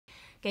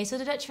Okay, so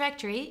the Dutch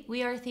Factory,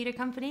 we are a theatre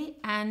company,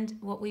 and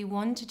what we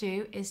want to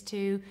do is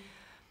to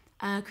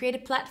create a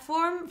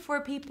platform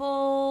for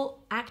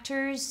people,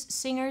 actors,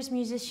 singers,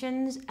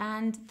 musicians,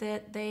 and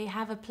that they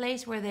have a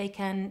place where they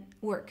can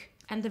work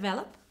and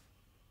develop.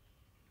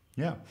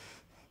 Yeah.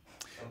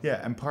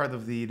 Yeah, and part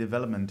of the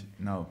development,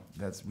 no,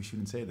 we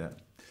shouldn't say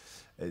that.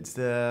 It's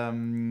the...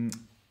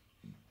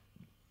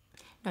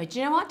 No, do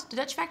you know what? The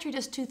Dutch Factory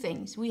does two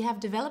things. We have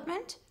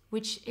development,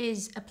 which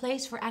is a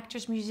place for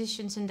actors,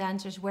 musicians, and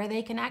dancers where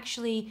they can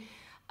actually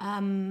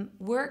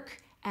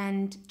work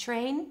and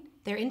train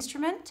their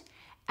instrument.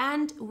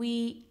 And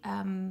we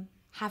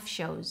have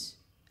shows.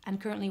 And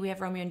currently we have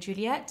Romeo and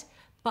Juliet,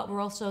 but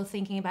we're also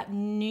thinking about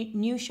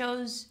new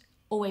shows,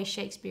 always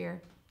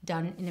Shakespeare,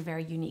 done in a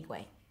very unique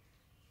way.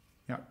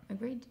 Yeah.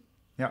 Agreed?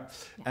 Yeah,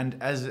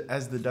 and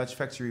as the Dutch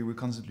Factory, we're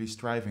constantly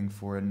striving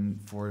for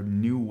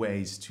new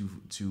ways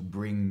to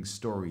bring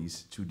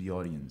stories to the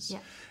audience.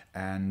 Yeah.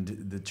 And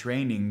the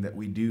training that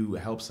we do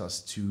helps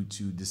us to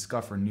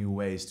discover new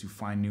ways, to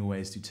find new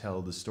ways to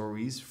tell the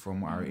stories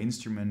from our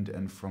instrument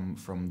and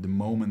from the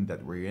moment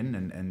that we're in,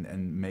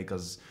 and make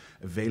us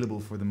available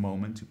for the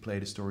moment to play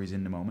the stories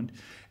in the moment.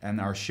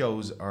 And our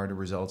shows are the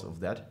result of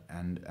that,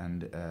 and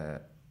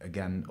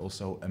again,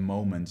 also a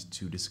moment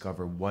to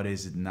discover what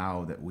is it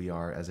now that we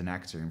are as an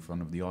actor in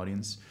front of the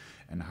audience,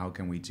 and how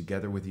can we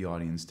together with the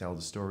audience tell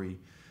the story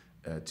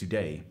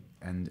today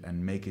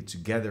and make it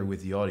together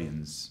with the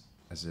audience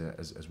as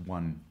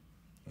one.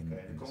 Oké,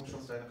 daar kom ik zo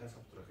meteen nog even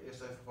op terug.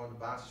 Eerst even gewoon de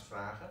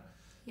basisvragen.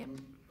 Yep.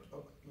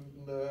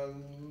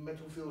 Met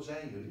hoeveel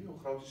zijn jullie? Hoe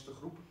groot is de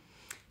groep?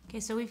 Okay,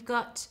 so we've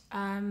got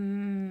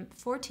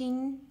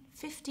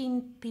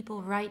 15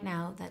 people right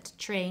now that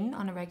train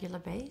on a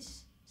regular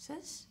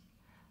basis.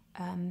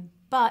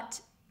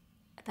 But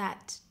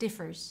that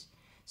differs.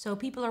 So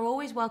people are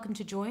always welcome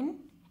to join,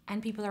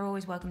 and people are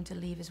always welcome to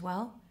leave as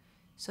well.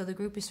 So the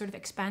group is sort of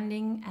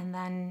expanding and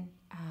then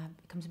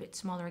becomes a bit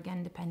smaller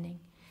again, depending.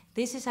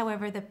 This is,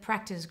 however, the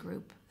practice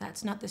group.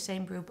 That's not the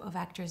same group of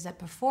actors that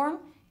perform,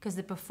 because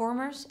the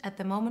performers at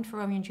the moment for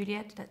Romeo and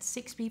Juliet, that's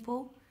 6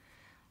 people.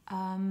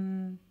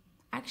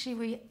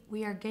 Actually,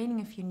 we are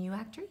gaining a few new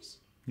actors.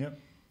 Yep.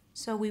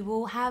 So we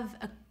will have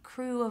a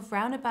crew of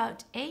round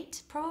about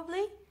 8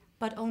 probably,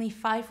 but only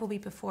 5 will be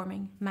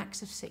performing,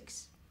 max of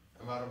 6.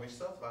 En waarom is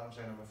dat? Waarom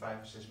zijn er maar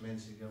 5 of 6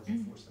 mensen die dan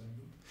zo'n voorstelling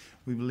doen?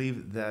 We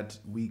believe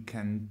that we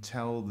can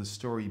tell the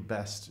story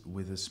best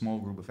with a small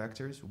group of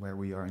actors, where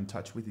we are in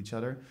touch with each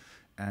other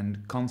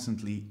and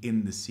constantly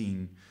in the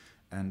scene.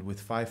 And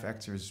with 5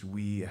 actors,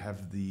 we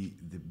have the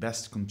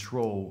best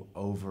control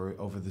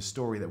over the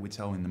story that we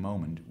tell in the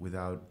moment,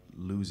 without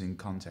losing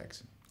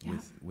contact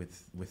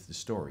with the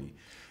story.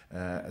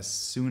 As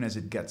soon as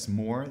it gets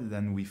more,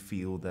 then we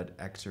feel that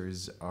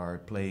actors are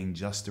playing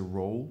just a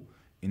role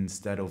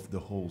instead of the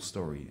whole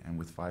story. And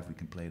with 5, we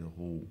can play the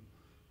whole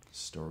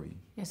story.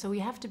 Yeah, so we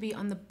have to be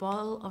on the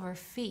ball of our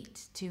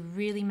feet to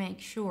really make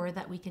sure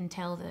that we can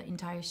tell the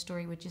entire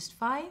story with just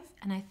 5.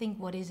 And I think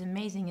what is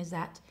amazing is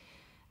that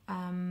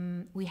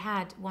we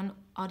had one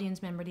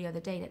audience member the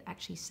other day that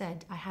actually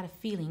said, I had a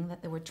feeling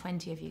that there were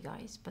 20 of you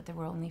guys, but there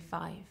were only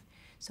 5.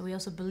 So we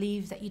also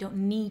believe that you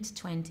don't need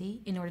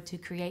 20 in order to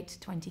create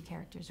 20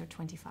 characters or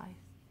 25.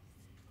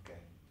 Oké,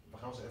 we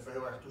gaan ons even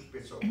heel erg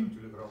toespitsen op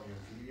natuurlijk Romeo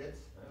en Juliet,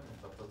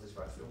 want dat is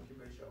waar het filmpje een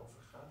beetje over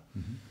gaat.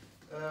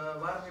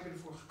 Waarom heb je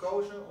ervoor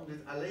gekozen om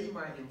dit alleen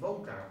maar in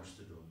woonkamers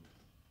te doen?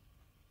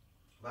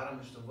 Waarom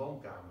is het een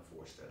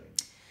woonkamervoorstelling?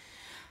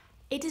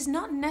 It is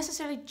not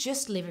necessarily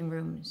just living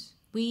rooms.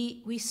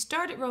 We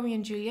started Romeo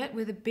and Juliet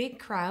with a big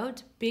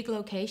crowd, big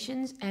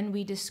locations, and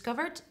we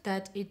discovered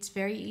that it's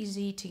very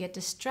easy to get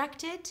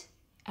distracted.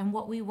 And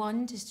what we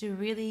want is to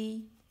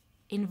really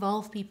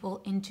involve people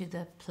into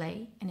the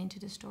play and into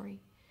the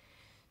story.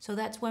 So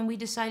that's when we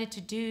decided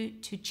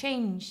to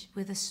change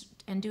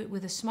and do it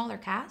with a smaller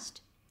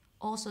cast.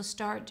 Also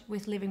start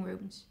with living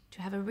rooms,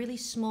 to have a really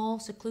small,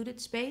 secluded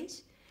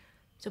space,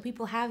 so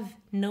people have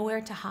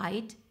nowhere to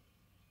hide,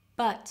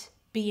 but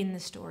be in the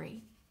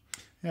story.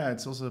 Yeah,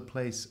 it's also a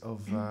place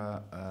of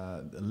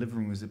the living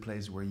room is a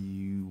place where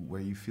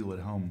you feel at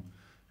home,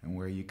 and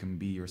where you can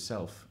be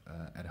yourself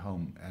at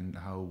home. And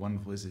how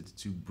wonderful is it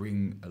to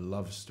bring a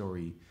love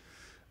story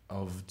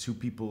of 2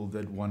 people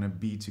that want to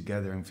be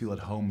together and feel at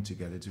home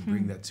together, to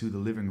bring that to the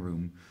living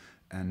room,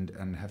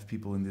 and have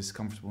people in this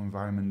comfortable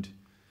environment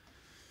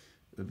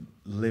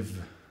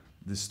live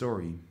the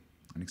story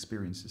and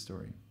experience the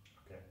story.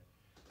 Oké.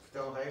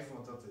 Vertel nog even,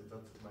 want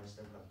mijn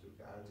stem gaat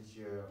natuurlijk uit, dat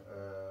je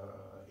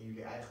in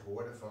jullie eigen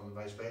woorden van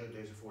wij spelen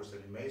deze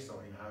voorstelling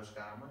meestal in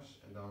huiskamers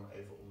en dan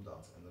even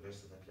omdat. En de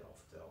rest dat heb je al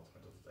verteld,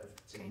 maar dat het even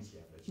het zinnetje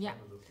hebt. Weet je wel,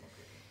 dat het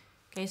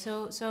Okay,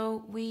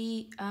 so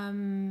we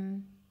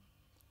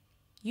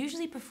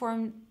usually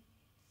perform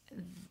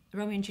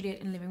Romeo and Juliet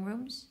in living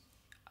rooms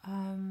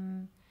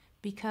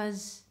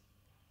because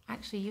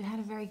actually you had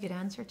a very good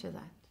answer to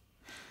that.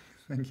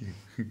 Thank you.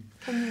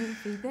 Can you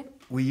repeat it?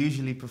 We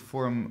usually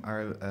perform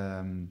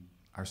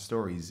our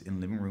stories in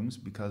living rooms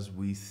because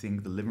we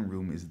think the living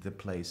room is the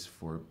place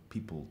for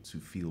people to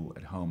feel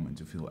at home and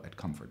to feel at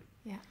comfort.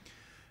 Yeah.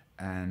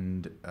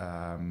 And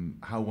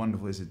how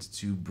wonderful is it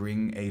to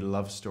bring a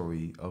love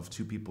story of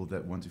two people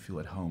that want to feel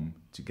at home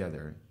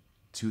together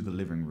to the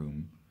living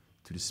room,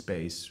 to the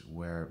space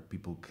where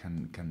people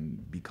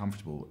can be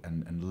comfortable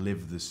and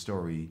live the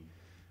story.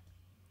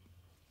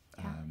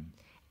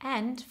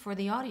 And for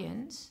the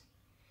audience,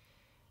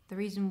 the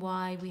reason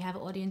why we have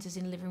audiences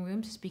in living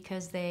rooms is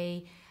because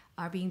they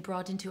are being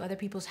brought into other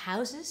people's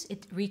houses.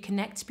 It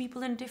reconnects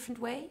people in a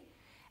different way.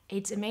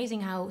 It's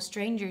amazing how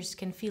strangers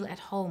can feel at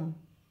home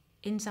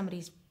in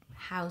somebody's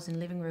house and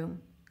living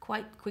room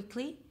quite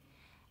quickly.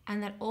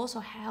 And that also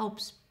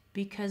helps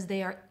because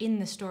they are in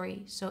the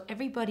story. So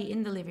everybody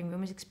in the living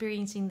room is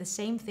experiencing the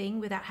same thing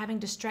without having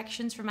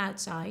distractions from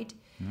outside,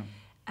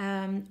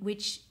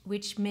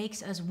 which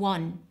makes us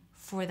one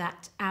for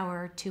that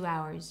hour, 2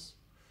 hours.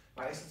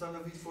 Maar is het dan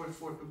ook niet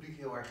voor het publiek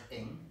heel erg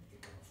eng? Ik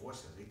kan me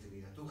voorstellen dat ik er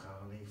niet naartoe ga.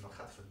 Dan denk je van,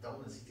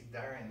 gadverdamme, dan zit ik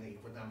daar en ik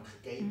word naar me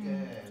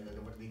gekeken en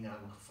er worden dingen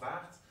aan me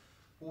gevraagd.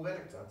 Hoe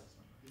werkt dat?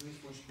 Is het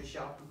voor een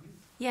speciaal publiek?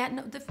 Yeah,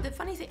 no, the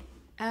funny thing,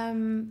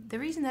 the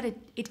reason that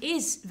it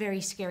is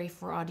very scary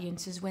for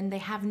audiences when they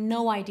have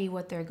no idea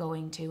what they're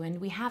going to. And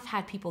we have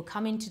had people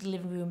come into the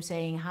living room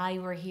saying, hi,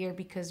 we're here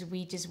because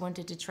we just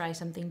wanted to try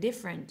something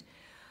different.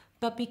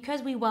 But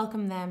because we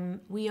welcome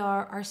them, we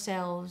are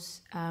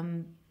ourselves,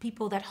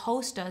 people that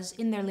host us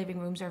in their living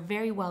rooms are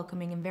very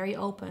welcoming and very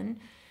open.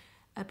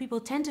 People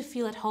tend to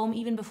feel at home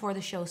even before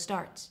the show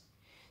starts.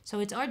 So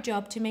it's our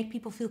job to make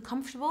people feel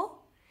comfortable.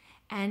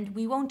 And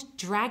we won't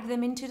drag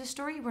them into the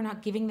story. We're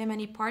not giving them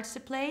any parts to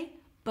play,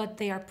 but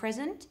they are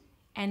present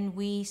and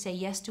we say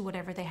yes to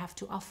whatever they have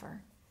to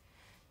offer.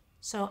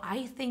 So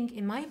I think,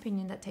 in my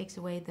opinion, that takes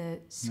away the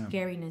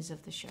scariness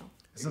of the show.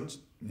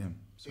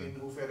 In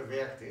hoeverre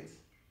werkt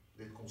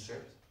dit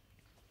concept?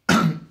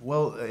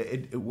 Well,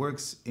 it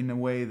works in a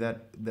way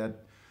that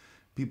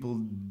people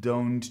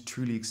don't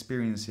truly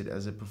experience it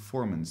as a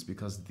performance,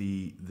 because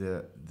the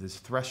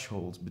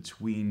threshold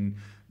between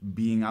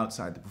being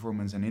outside the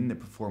performance and in the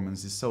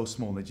performance is so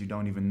small that you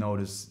don't even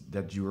notice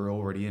that you are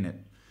already in it.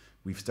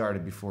 We've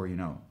started before you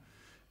know.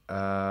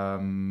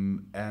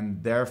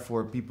 And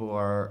therefore people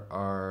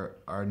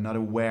are not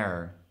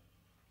aware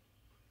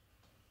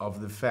of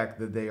the fact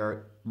that they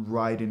are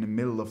right in the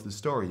middle of the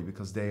story,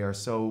 because they are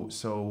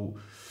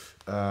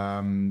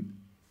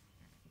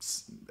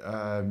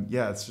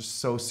it's just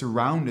so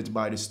surrounded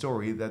by the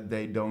story that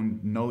they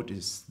don't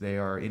notice they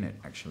are in it,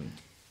 actually.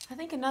 I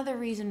think another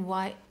reason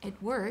why it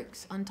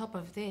works on top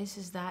of this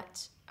is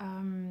that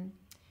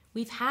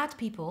we've had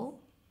people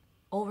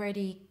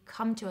already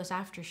come to us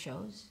after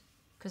shows,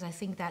 because I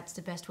think that's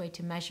the best way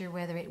to measure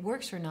whether it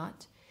works or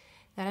not,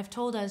 that have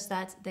told us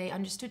that they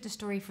understood the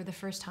story for the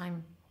first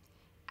time.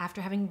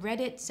 After having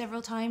read it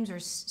several times or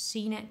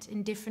seen it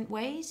in different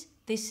ways,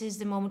 this is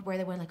the moment where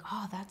they went like,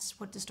 oh, that's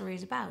what the story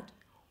is about.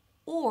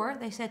 Or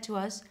they said to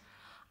us,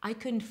 I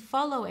couldn't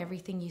follow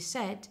everything you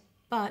said,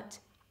 but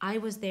I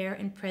was there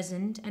and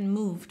present and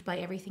moved by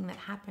everything that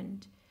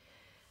happened.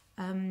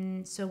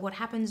 So what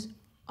happens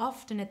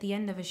often at the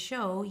end of a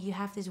show, you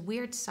have this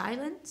weird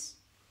silence,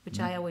 which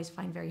I always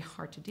find very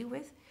hard to do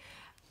with,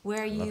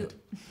 where you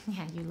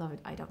love it,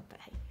 I don't, but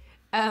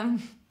hey.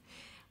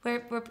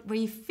 Where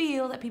you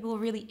feel that people are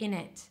really in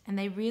it and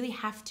they really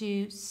have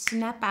to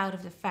snap out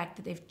of the fact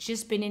that they've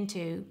just been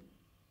into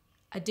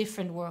a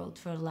different world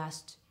for the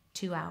last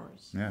 2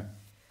 hours. Yeah.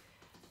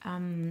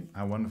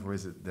 How wonderful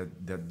is it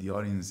that the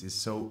audience is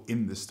so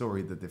in the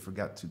story that they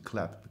forget to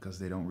clap because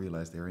they don't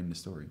realize they're in the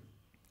story.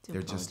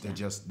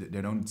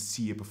 They don't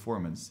see a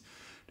performance.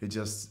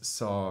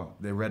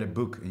 They read a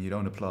book and you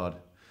don't applaud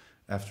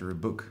after a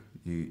book.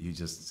 You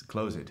just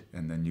close it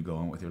and then you go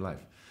on with your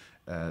life.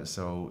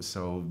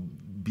 So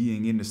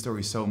being in the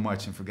story so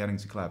much and forgetting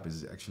to clap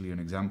is actually an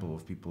example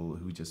of people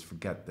who just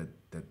forget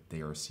that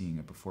they are seeing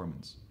a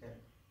performance. Ja.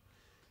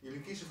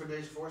 Jullie kiezen voor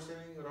deze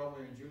voorstelling, Romeo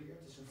en Juliet.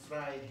 Het is een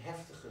vrij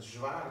heftige,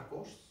 zware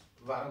kost.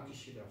 Waarom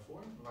kies je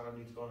daarvoor? Waarom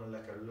niet gewoon een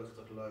lekker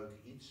luchtig, leuk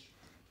iets?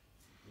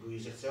 Je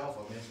zegt zelf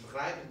al, mensen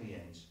begrijpen het niet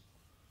eens.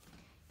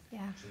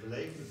 Ja. Ze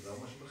beleven het wel,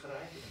 maar ze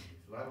begrijpen het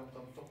niet. Waarom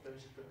dan toch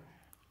deze keuze?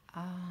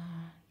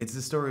 It's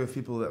the story of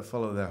people that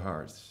follow their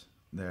hearts.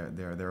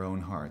 Their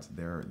own heart,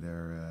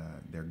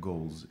 their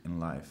goals in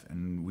life,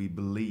 and we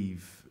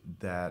believe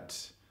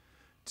that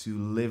to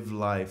live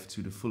life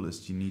to the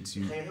fullest, you need to.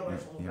 Ik ga je heel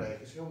even onderbreken.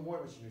 Het is heel mooi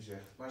wat je nu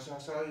zegt, maar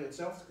zou je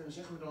hetzelfde kunnen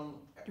zeggen dan?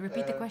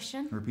 Repeat the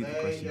question. Repeat the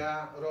question.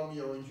 Ja,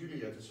 Romeo en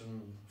Juliet is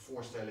een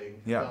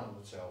voorstelling dan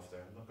hetzelfde.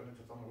 Dan kan ik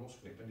het allemaal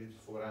losknippen en dit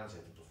vooraan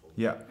zetten bijvoorbeeld.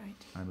 Yeah,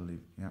 right. I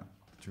believe. Yeah,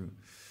 true.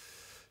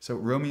 So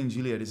Romeo and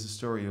Juliet is a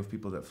story of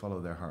people that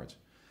follow their heart,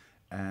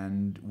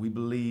 and we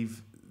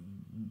believe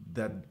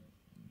that.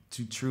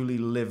 To truly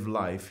live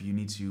life, you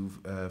need to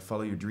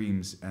follow your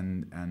dreams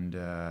and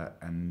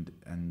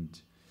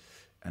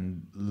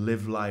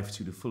live life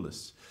to the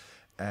fullest.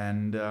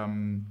 And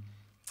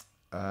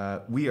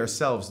we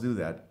ourselves do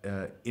that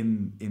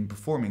in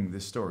performing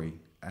this story,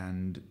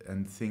 and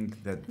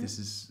think that this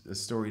is a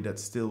story that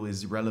still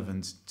is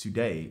relevant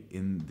today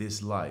in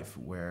this life,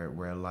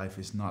 where life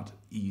is not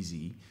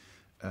easy.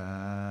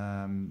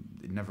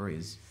 It never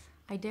is.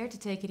 I dare to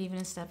take it even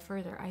a step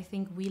further. I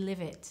think we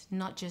live it,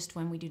 not just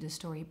when we do the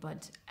story,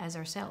 but as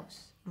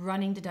ourselves.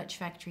 Running the Dutch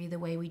factory the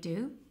way we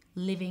do,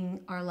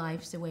 living our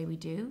lives the way we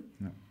do.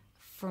 Yeah.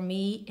 For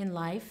me, in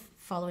life,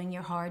 following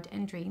your heart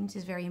and dreams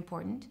is very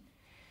important.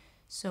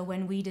 So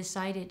when we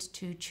decided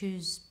to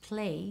choose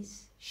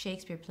plays,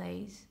 Shakespeare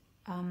plays,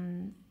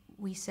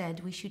 we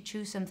said we should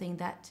choose something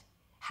that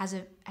has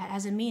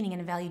a meaning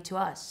and a value to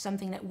us,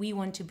 something that we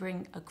want to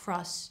bring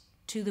across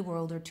to the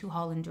world or to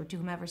Holland or to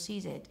whomever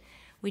sees it,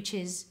 which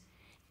is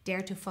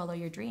dare to follow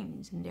your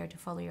dreams and dare to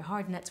follow your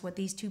heart. And that's what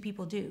these two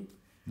people do.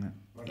 Ja.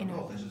 Maar dan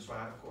nog is het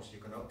zware kost. Je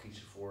kan ook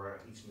kiezen voor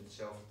iets met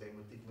dezelfde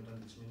thematiek, maar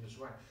dan iets minder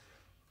zwaar.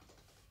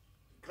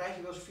 Krijg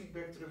je wel eens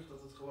feedback terug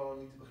dat het gewoon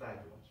niet te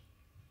begrijpen was?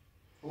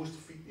 Hoe is de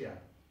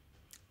feedback?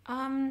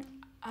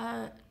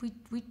 Ja.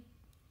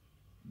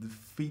 The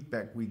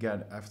feedback we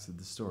get after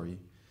the story,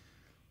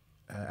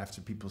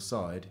 after people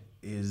saw it,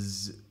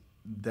 is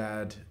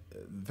that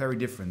very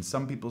different.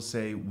 Some people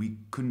say we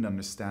couldn't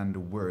understand a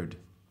word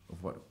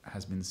of what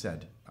has been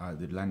said.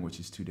 The language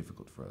is too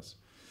difficult for us.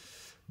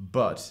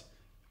 But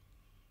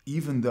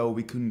even though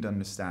we couldn't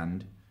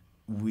understand,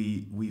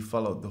 we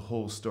followed the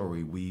whole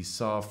story. We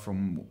saw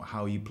from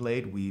how he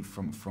played,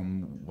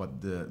 from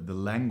what the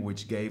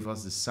language gave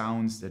us, the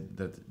sounds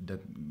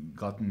that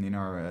gotten in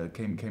our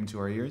came to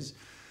our ears.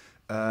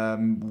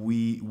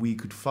 We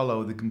could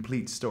follow the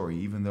complete story,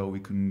 even though we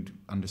couldn't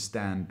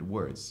understand the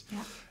words.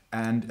 Yeah.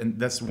 And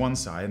that's one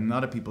side. And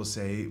other people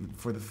say,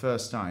 for the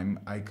first time,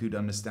 I could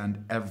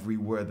understand every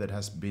word that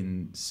has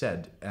been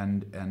said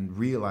and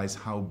realize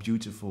how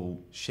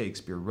beautiful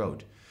Shakespeare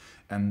wrote.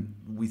 And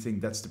we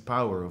think that's the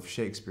power of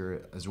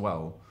Shakespeare as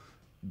well,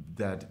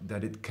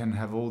 that it can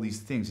have all these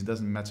things. It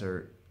doesn't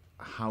matter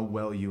how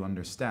well you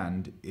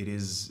understand. It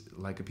is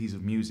like a piece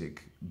of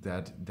music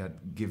that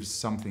gives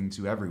something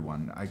to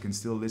everyone. I can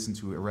still listen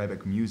to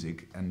Arabic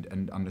music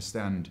and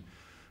understand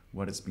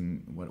what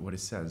it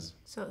says.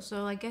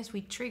 So I guess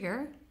we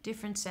trigger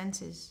different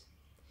senses.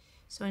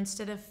 So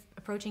instead of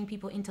approaching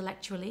people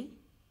intellectually,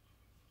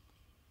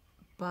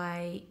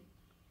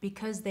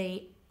 because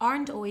they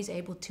aren't always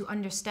able to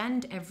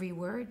understand every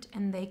word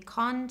and they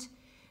can't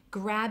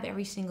grab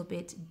every single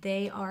bit,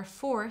 they are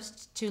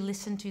forced to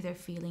listen to their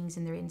feelings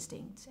and their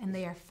instincts, and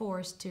they are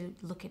forced to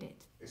look at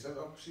it. Is dat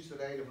ook precies de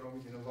reden waarom je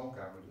het in een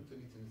woonkamer doet en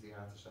niet in een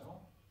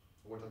theaterzaal?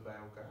 Hoort dat bij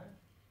elkaar?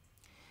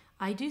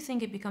 I do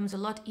think it becomes a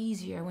lot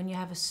easier when you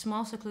have a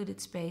small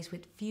secluded space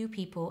with few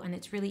people and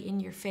it's really in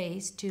your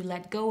face to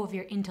let go of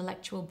your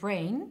intellectual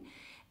brain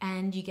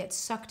and you get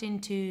sucked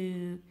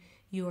into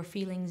your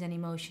feelings and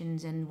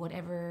emotions and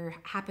whatever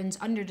happens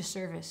under the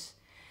surface.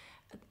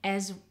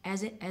 As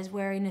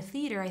we're in a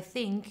theater, I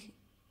think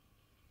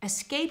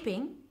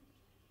escaping,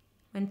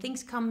 when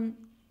things come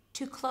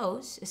too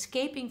close,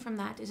 escaping from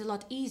that is a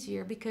lot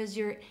easier because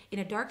you're in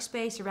a dark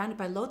space surrounded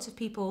by loads of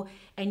people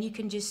and you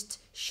can just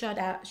shut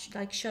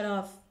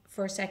off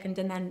for a second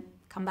and then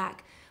come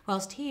back.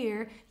 Whilst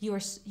here,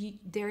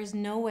 there is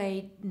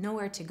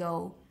nowhere to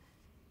go,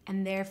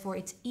 and therefore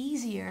it's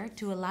easier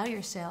to allow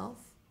yourself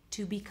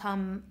to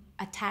become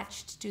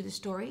attached to the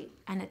story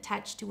and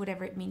attached to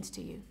whatever it means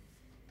to you.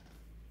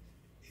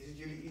 Is het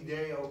jullie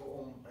idee ook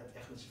om het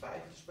echt met z'n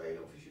vijf te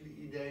spelen? Of is jullie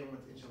idee om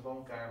het in zo'n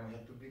woonkamer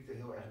het publiek er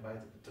heel erg bij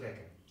te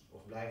betrekken?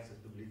 Of blijft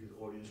het publiek, het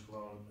audience,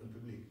 gewoon een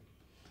publiek?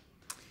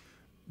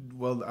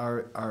 Well,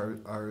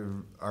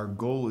 our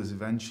goal is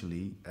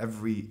eventually,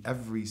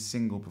 every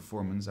single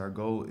performance, our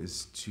goal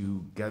is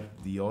to get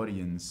the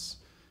audience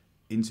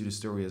into the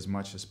story as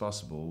much as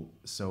possible,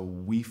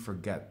 so we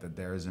forget that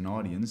there is an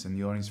audience and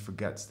the audience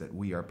forgets that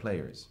we are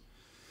players.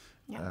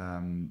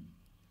 Yeah.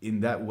 In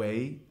that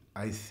way,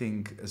 I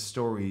think a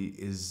story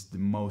is the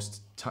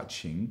most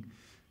touching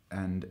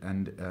and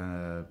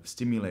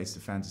stimulates the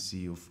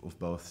fantasy of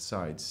both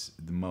sides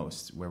the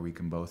most, where we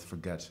can both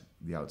forget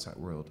the outside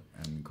world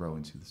and grow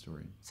into the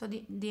story. So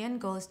the end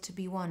goal is to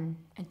be one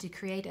and to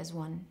create as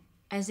one.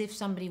 As if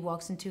somebody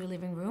walks into a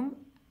living room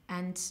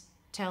and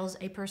tells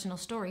a personal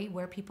story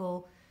where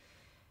people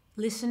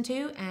listen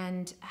to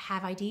and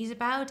have ideas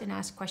about and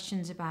ask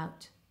questions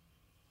about.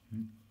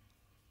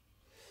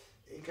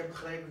 Ik heb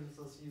begrepen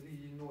dat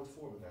jullie je nooit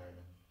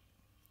voorbereiden.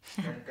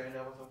 Kan je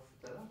daar wat over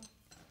vertellen?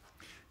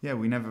 Yeah,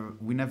 we never.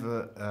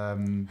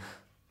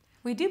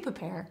 We do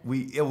prepare.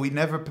 We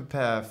never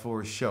prepare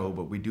for a show,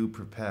 but we do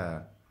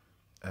prepare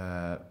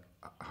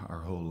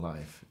our whole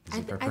life.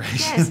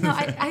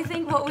 I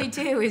think what we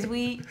do is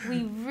we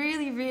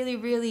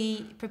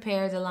really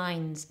prepare the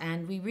lines,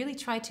 and we really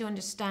try to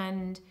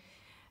understand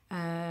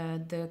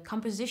the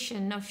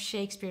composition of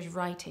Shakespeare's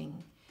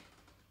writing.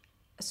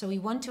 So we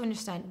want to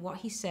understand what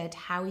he said,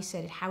 how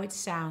it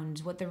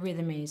sounds, what the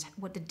rhythm is,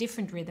 what the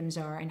different rhythms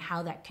are, and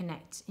how that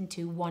connects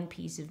into one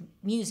piece of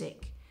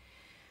music.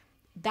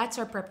 That's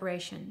our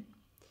preparation.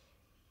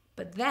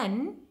 But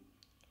then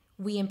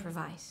we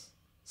improvise.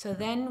 So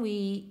then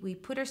we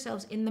put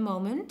ourselves in the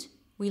moment.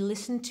 We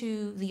listen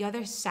to the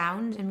other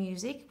sound and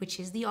music, which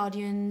is the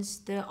audience,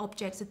 the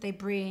objects that they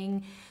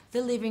bring,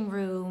 the living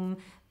room,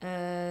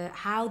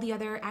 how the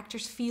other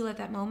actors feel at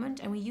that moment.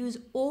 And we use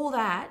all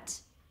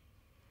that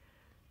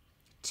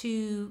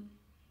to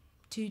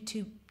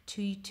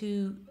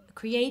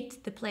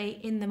create the play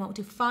in the moment,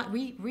 to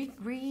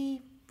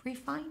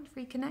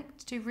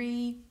reconnect, to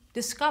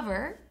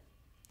rediscover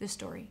the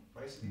story.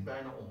 Maar is het niet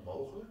bijna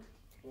onmogelijk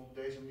om op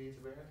deze manier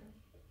te werken?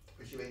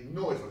 Dus je weet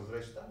nooit wat het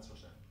resultaat zal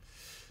zijn.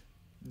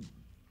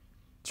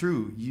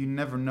 True, you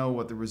never know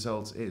what the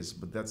result is,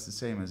 but that's the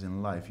same as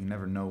in life. You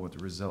never know what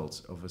the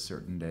result of a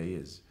certain day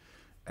is.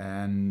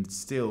 And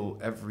still,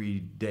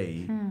 every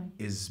day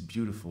is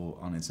beautiful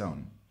on its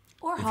own.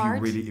 Or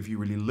hard. If you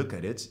really look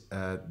at it,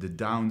 the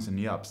downs and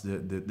the ups,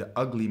 the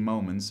ugly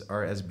moments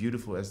are as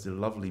beautiful as the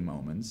lovely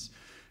moments.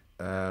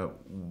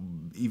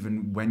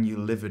 Even when you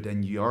live it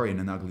and you are in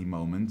an ugly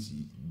moment,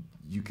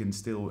 you can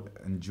still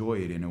enjoy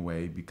it in a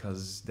way,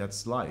 because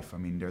that's life. I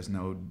mean, there's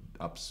no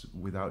ups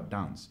without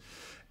downs.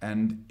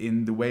 And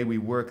in the way we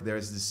work,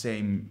 there's the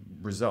same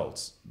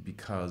results,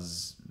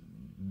 because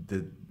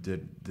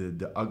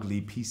the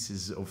ugly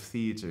pieces of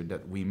theater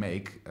that we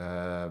make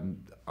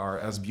are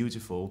as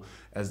beautiful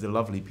as the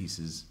lovely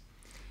pieces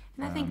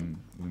and I think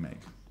we make.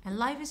 And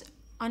life is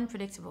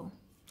unpredictable,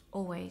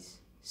 always.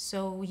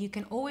 So you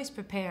can always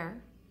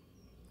prepare.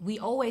 We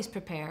always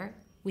prepare.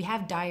 We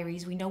have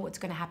diaries. We know what's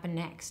going to happen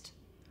next.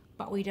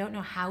 But we don't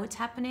know how it's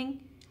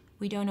happening.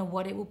 We don't know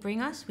what it will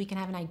bring us. We can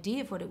have an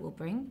idea of what it will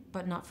bring,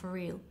 but not for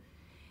real.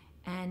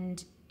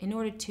 And in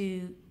order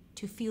to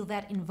feel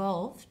that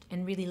involved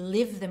and really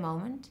live the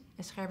moment,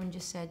 as Gerben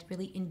just said,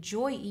 really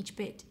enjoy each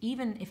bit,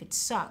 even if it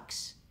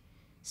sucks,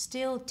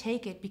 still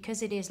take it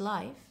because it is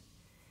life.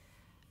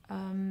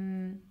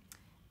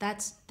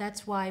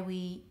 That's why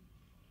we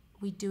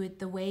do it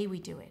the way we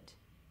do it.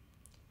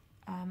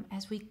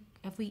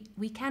 If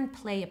we can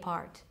play a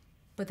part,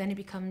 but then it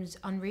becomes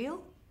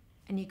unreal,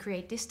 and you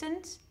create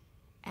distance,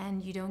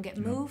 and you don't get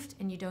moved,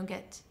 and you don't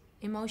get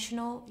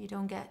emotional, you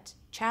don't get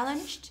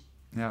challenged.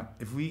 Yeah,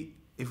 if we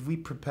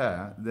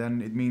prepare,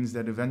 then it means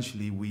that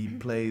eventually we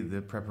play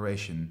the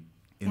preparation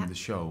in the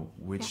show,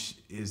 which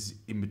is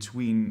in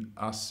between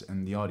us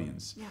and the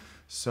audience. Yeah.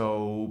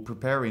 So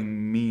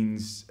preparing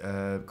means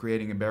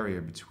creating a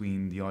barrier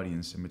between the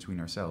audience and between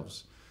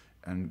ourselves,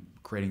 and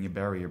creating a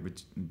barrier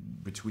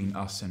between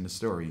us and the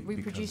story.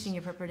 Reproducing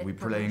your preparation.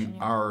 We're playing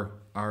our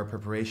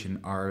preparation,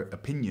 our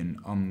opinion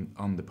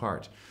on the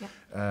part.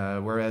 Yeah.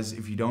 Whereas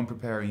if you don't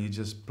prepare and you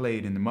just play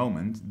it in the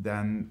moment,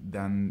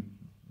 then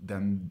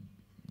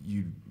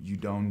you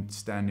don't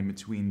stand in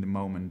between the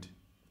moment,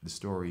 the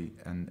story,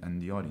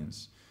 and the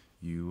audience.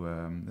 You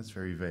that's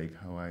very vague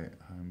how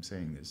I'm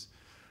saying this,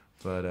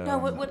 but no.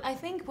 What I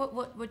think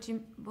what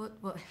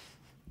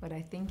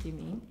I think you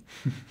mean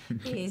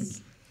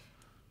is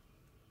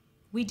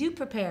we do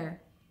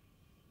prepare,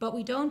 but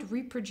we don't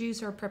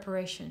reproduce our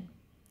preparation.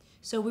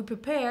 So we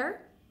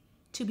prepare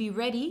to be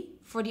ready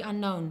for the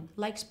unknown,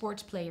 like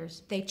sports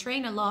players. They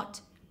train a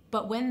lot,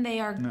 but when they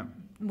are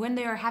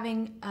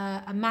having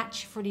a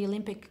match for the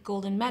Olympic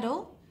golden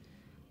medal,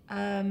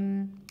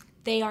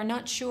 they are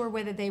not sure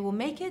whether they will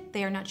make it.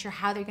 They are not sure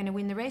how they're going to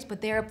win the race,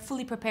 but they are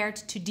fully prepared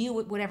to deal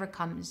with whatever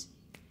comes.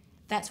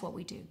 That's what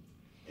we do.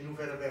 In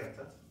hoeverre werkt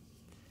dat?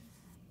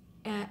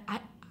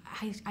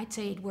 I'd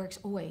say it works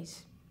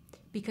always,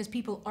 because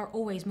people are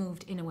always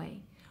moved in a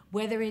way.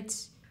 Whether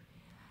it's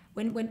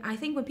when I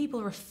think when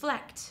people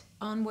reflect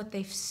on what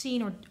they've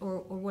seen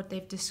or what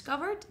they've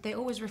discovered, they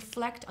always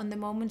reflect on the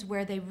moments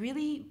where they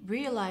really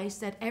realize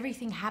that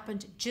everything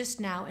happened just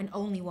now and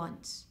only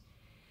once.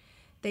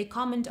 They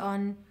comment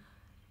on,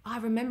 I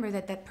remember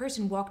that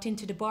person walked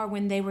into the bar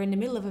when they were in the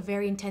middle of a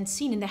very intense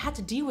scene and they had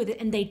to deal with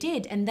it, and they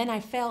did. And then I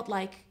felt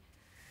like,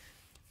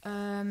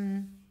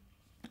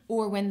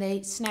 or when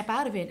they snap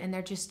out of it and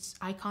they're just,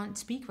 I can't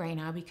speak right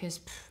now because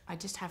I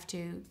just have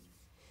to.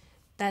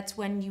 That's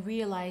when you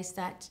realize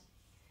that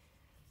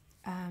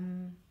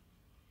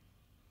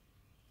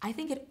I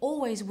think it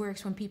always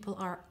works when people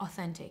are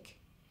authentic.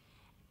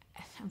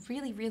 A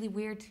really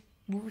weird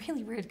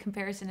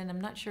comparison, and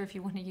I'm not sure if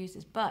you want to use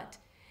this, but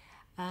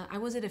I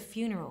was at a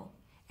funeral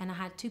and I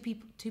had two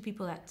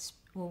people that,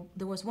 well,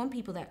 there was one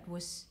people that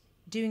was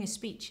doing a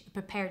speech, a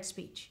prepared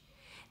speech.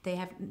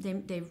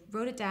 They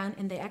wrote it down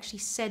and they actually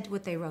said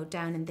what they wrote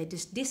down, and they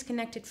just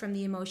disconnected from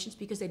the emotions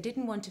because they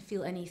didn't want to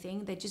feel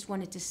anything. They just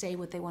wanted to say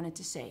what they wanted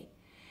to say.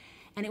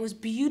 And it was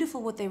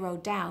beautiful what they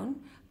wrote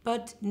down,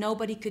 but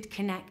nobody could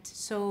connect.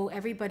 So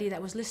everybody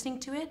that was listening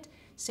to it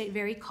stayed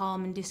very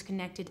calm and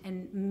disconnected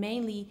and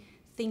mainly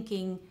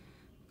thinking,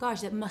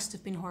 gosh, that must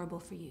have been horrible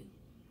for you.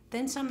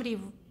 Then somebody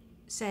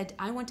said,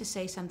 I want to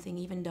say something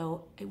even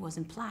though it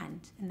wasn't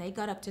planned. And they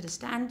got up to the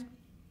stand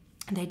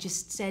and they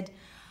just said,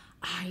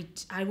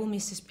 I will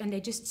miss this. And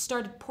they just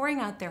started pouring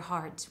out their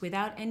hearts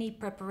without any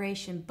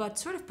preparation, but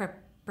sort of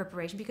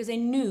preparation because they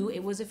knew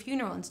it was a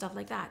funeral and stuff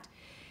like that.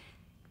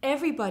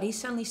 Everybody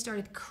suddenly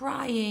started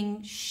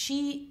crying.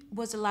 She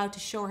was allowed to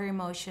show her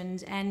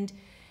emotions and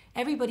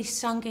everybody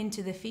sunk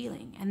into the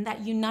feeling, and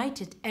that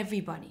united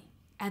everybody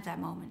at that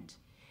moment.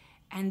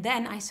 And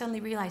then I suddenly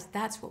realized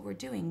that's what we're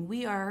doing.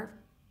 We are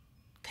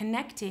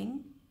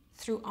connecting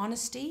through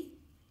honesty,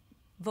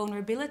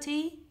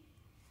 vulnerability,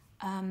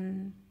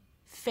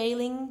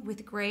 failing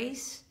with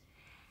grace,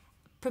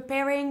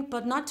 preparing,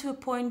 but not to a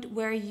point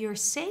where you're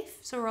safe,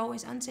 so we're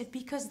always unsafe,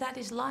 because that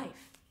is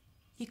life.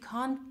 You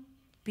can't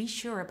be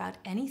sure about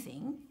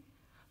anything,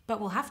 but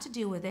we'll have to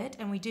deal with it,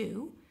 and we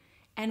do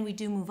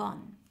move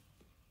on.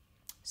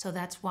 So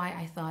that's why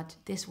I thought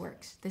this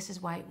works. This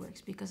is why it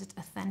works, because it's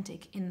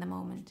authentic in the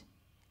moment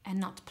and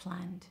not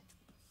planned.